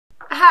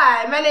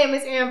Hi, my name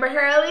is Amber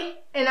Hurley,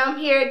 and I'm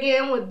here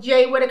again with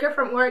Jay Whitaker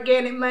from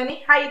Organic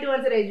Money. How you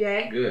doing today,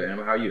 Jay? Good,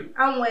 Amber. How are you?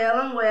 I'm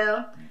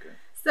well. Okay.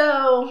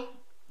 So,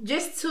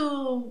 just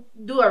to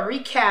do a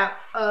recap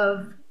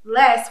of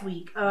last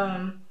week,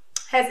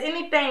 has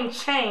anything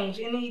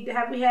changed?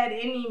 Have we had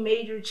any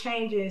major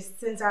changes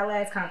since our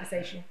last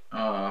conversation?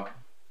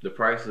 The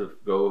price of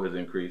gold has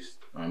increased.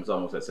 It's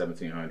almost at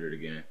 1,700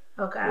 again.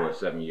 Okay. For a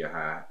 7-year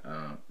high.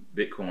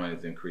 Bitcoin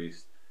has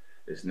increased.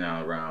 It's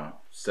now around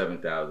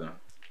 7,000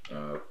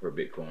 for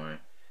Bitcoin,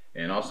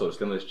 and also the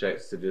stimulus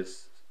checks.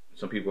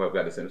 Some people have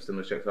got the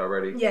stimulus checks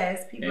already.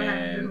 Yes, people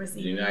have been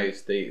receiving. The United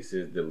States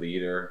is the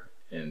leader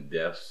in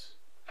deaths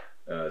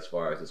as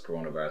far as this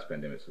coronavirus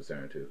pandemic is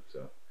concerned too.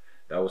 So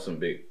that was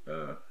the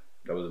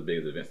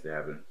biggest events that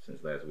happened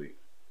since last week.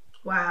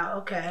 Wow.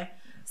 Okay.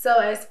 So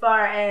as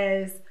far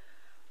as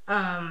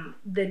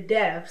the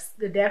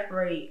death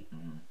rate,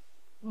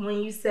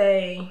 when you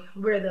say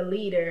we're the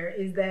leader,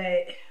 is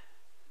that?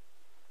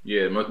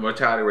 Yeah,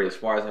 mortality rate as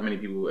far as how many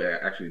people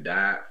actually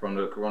died from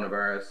the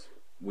coronavirus,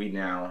 we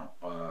now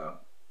are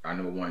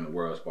number one in the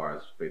world as far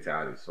as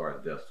fatalities, as far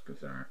as deaths is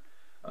concerned,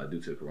 due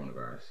to the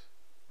coronavirus.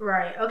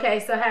 Right. Okay.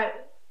 So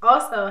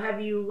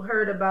have you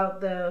heard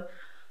about the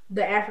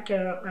African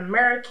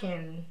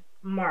American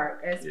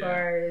mark as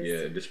far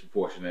as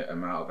disproportionate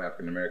amount of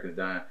African Americans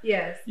dying?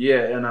 Yes.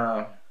 Yeah, and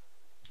I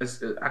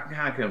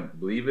kind of can't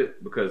believe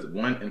it because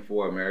 1 in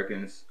 4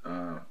 Americans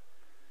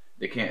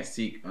they can't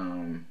seek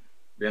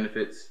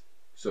benefits,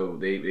 so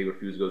they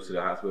refuse to go to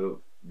the hospital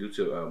due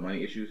to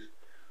money issues.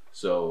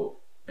 So,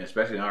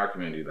 especially in our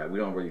community, like we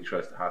don't really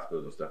trust the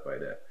hospitals and stuff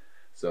like that.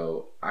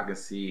 So I can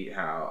see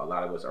how a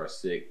lot of us are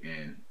sick,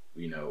 and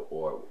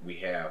or we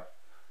have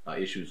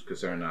issues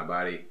concerning our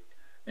body,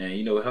 and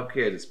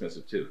healthcare is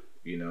expensive too.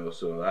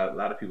 So a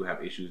lot of people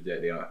have issues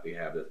that they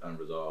have that's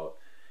unresolved,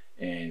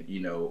 and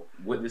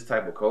with this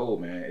type of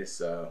cold, man,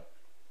 it's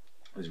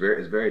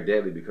very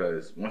deadly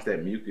because once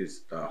that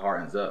mucus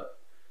hardens up,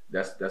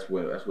 that's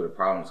where the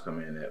problems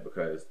come in at,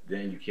 because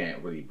then you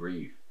can't really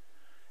breathe,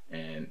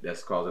 and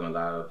that's causing a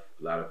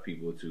lot of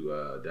people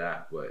to die.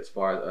 But as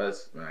far as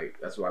us, like,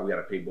 that's why we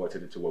gotta pay more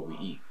attention to what we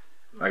eat.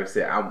 Like I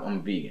said,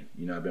 I'm vegan.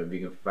 I've been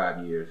vegan for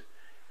 5 years,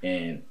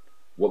 and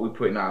what we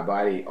put in our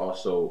body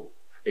also,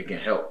 it can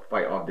help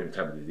fight off different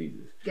types of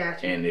diseases.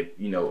 Gotcha. And if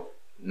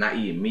not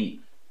eating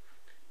meat,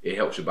 it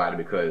helps your body,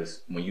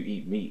 because when you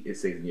eat meat, it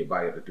stays in your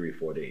body up to 3 to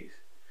 4 days.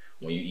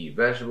 When you eat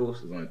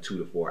vegetables, it's only 2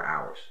 to 4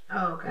 hours.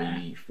 Oh, okay. When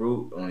you eat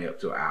fruit, only up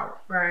to an hour.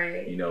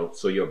 Right.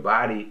 So your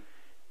body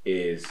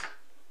is,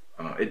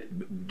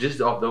 just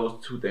off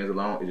those 2 things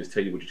alone, it just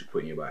tell you what you should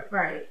put in your body.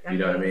 Right. You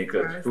know what I mean?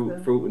 Because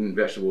fruit and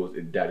vegetables,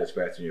 it digests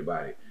fast in your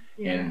body.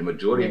 Yeah. And the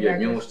majority of your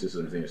immune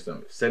system is in your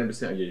stomach.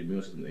 70% of your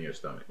immune system is in your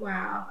stomach.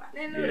 Wow. I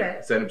didn't know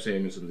that. 70% of your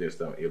immune system is in your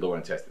stomach, your lower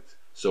intestines.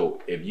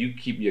 So if you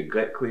keep your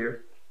gut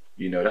clear,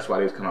 that's why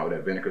they just come out with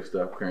that vinegar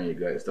stuff, clearing your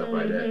gut and stuff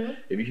like that.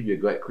 If you keep your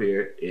gut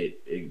clear,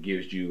 it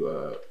gives you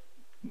a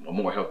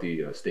more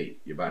healthy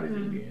state. Your body's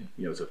in,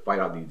 to fight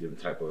out these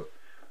different type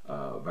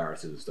of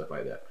viruses and stuff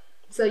like that.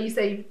 So you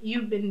say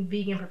you've been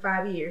vegan for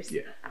 5 years.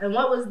 Yeah. And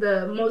what was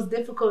the most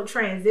difficult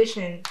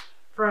transition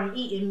from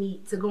eating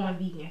meat to going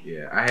vegan?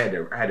 Yeah, I had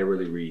to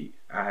really read.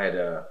 I had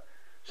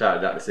shout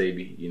out to Dr.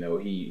 Sabi. He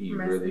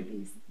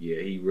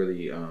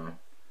really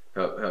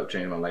helped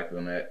change my life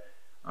on that.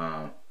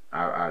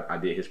 I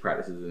did his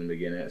practices in the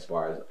beginning as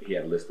far as he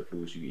had a list of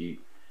foods you could eat,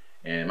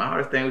 and my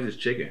hardest thing was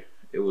just chicken.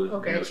 It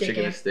was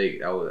chicken and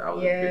steak. I was a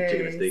big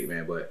chicken and steak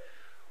man. But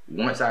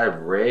once I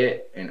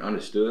read and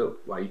understood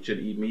why you should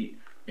eat meat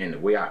and the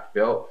way I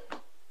felt,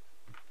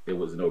 it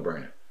was a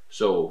no-brainer.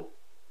 So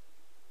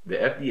the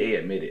FDA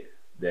admitted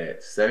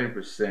that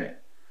 70%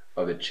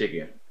 of the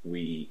chicken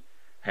we eat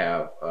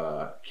have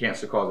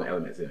cancer-causing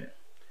elements in it,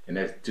 and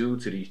that's due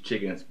to these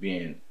chickens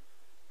being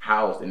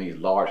housed in these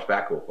large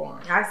factory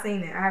farms. I've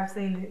seen it on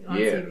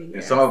TV.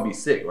 And some of them be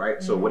sick,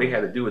 right? So what they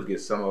had to do is give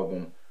some of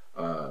them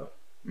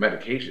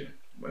medication.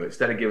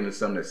 Instead of giving them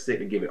something that's sick,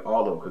 they give it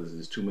all of them, because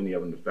there's too many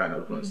of them to find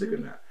out if they're sick or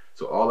not.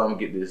 So all of them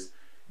get this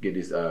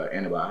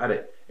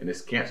antibiotic, and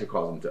this cancer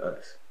causing them to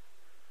us.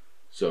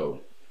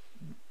 So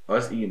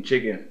us eating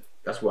chicken,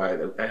 that's why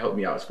that helped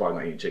me out as far as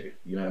not eating chicken.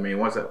 You know what I mean?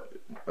 Once that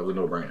was a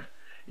no-brainer.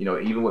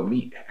 Even with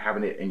meat,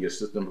 having it in your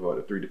system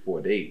for 3 to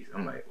 4 days,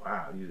 I'm like,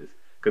 wow,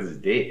 because it's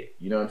dead.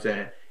 You know what I'm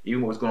saying?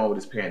 Even what's going on with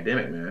this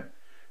pandemic, man,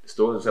 the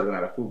stores are selling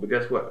out of food, but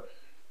guess what?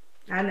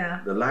 I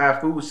know. The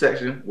live food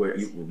section, where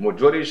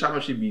majority of the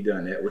shopping should be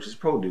done at, which is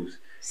produce,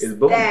 is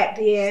booming. Stacked,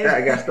 yeah.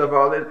 Stacked, got stuff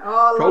all in.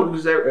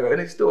 Produce in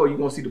the store, you're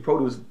gonna see the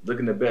produce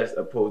looking the best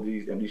opposed to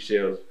these empty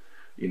shelves,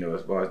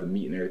 as far as the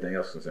meat and everything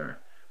else is concerned.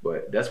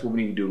 But that's what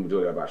we need to do the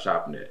majority of our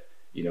shopping at.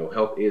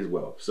 Health is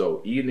wealth.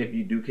 So even if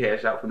you do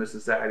cash out from the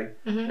society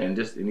and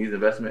just in these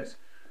investments,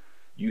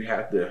 you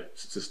have to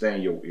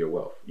sustain your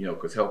wealth,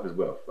 because health is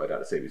wealth, like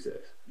Dr. Sabi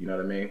says. You know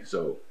what I mean?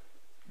 So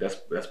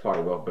that's part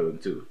of wealth building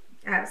too.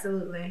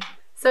 Absolutely.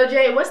 So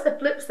Jay, what's the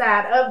flip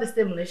side of the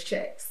stimulus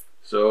checks?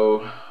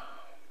 So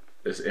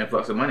it's an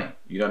influx of money.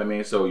 You know what I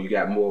mean? So you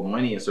got more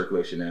money in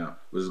circulation now,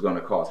 which is going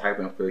to cause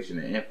hyperinflation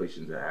and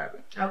inflation to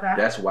happen. Okay.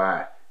 That's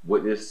why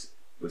with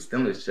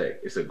stimulus check,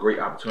 it's a great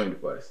opportunity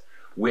for us.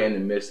 We're in the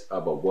midst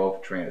of a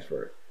wealth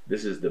transfer.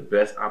 This is the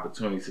best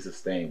opportunity to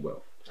sustain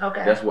wealth.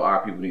 Okay. That's what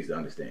our people need to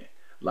understand.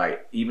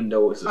 Like, even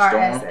though it's a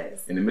storm,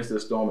 in the midst of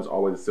the storm, is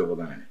always a silver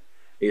lining.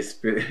 It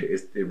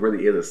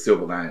really is a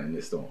silver lining in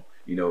this storm,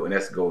 you know, and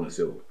that's gold and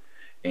silver.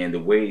 And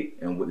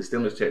with the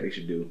stimulus check, they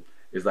should do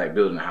is like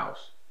building a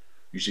house.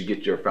 You should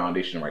get your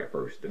foundation right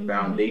first. The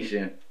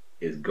foundation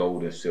is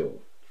gold and silver.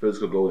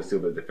 Physical gold and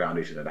silver is the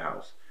foundation of the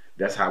house.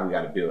 That's how we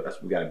got to build. That's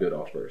what we got to build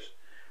off first.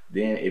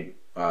 Then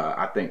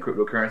I think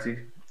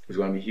cryptocurrency is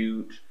going to be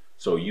huge.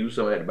 So use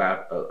some of that to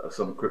buy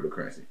some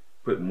cryptocurrency.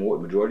 Put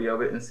majority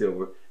of it in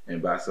silver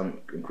and buy some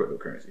in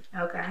cryptocurrency.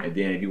 Okay. And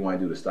then if you want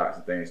to do the stocks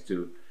and things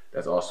too,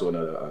 that's also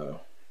another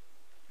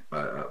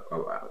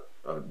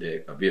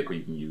a vehicle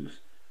you can use.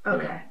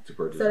 Okay. To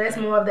purchase. So that's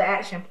more of the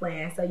action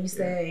plan. So you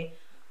say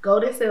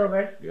gold and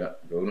silver. Yeah,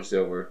 gold and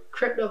silver.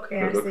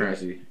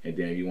 Cryptocurrency. And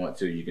then if you want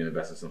to, you can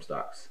invest in some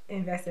stocks.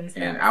 Invest in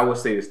stocks. And I would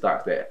say the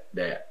stocks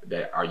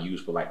that are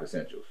used for life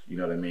essentials. You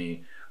know what I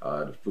mean?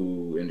 The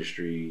food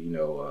industry, you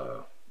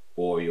know,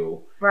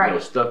 oil. Right. You know,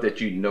 stuff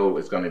that you know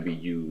is going to be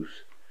used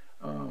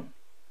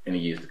in the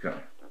years to come.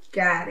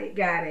 Got it.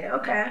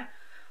 Okay.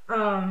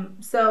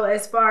 So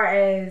as far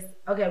as,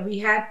 we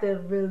have to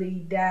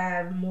really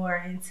dive more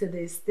into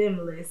this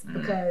stimulus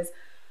because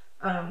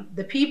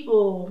the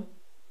people,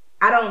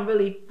 I don't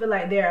really feel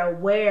like they're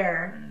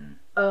aware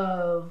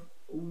of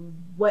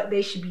what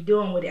they should be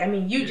doing with it. I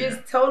mean, you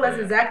just told us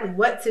exactly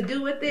what to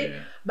do with it,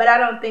 but I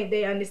don't think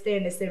they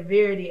understand the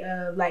severity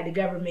of like the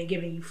government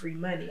giving you free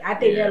money. I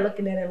think they're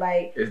looking at it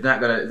like it's not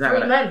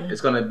gonna money.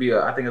 It's gonna be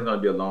I think it's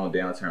gonna be a long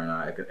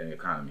downturn in the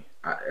economy.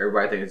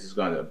 Everybody thinks it's just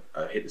gonna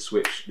hit the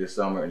switch this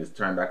summer and just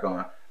turn back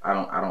on. I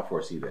don't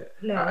foresee that.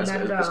 No, not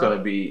at all. It's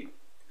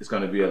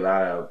gonna be a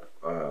lot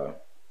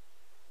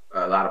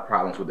of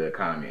problems with the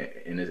economy,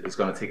 and it's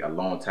gonna take a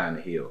long time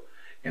to heal.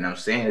 And I'm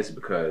saying this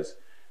because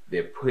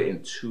they're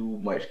putting too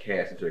much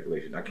cash in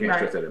circulation. I can't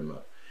stress that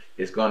enough.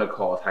 It's gonna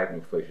cause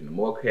hyperinflation. The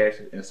more cash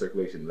in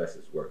circulation, the less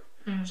it's worth.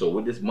 So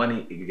with this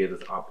money, it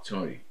gives us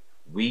opportunity.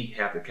 We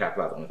have to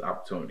capitalize on this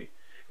opportunity.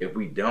 If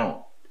we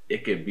don't,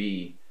 it could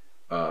be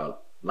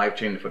life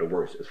changing for the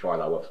worse as far as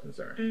our wealth is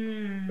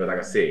concerned. But like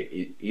I said,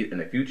 in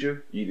the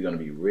future, you're either gonna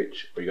be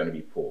rich or you're gonna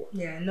be poor.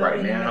 Yeah,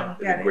 right now,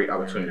 it's a great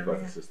opportunity for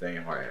us to sustain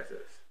our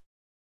assets.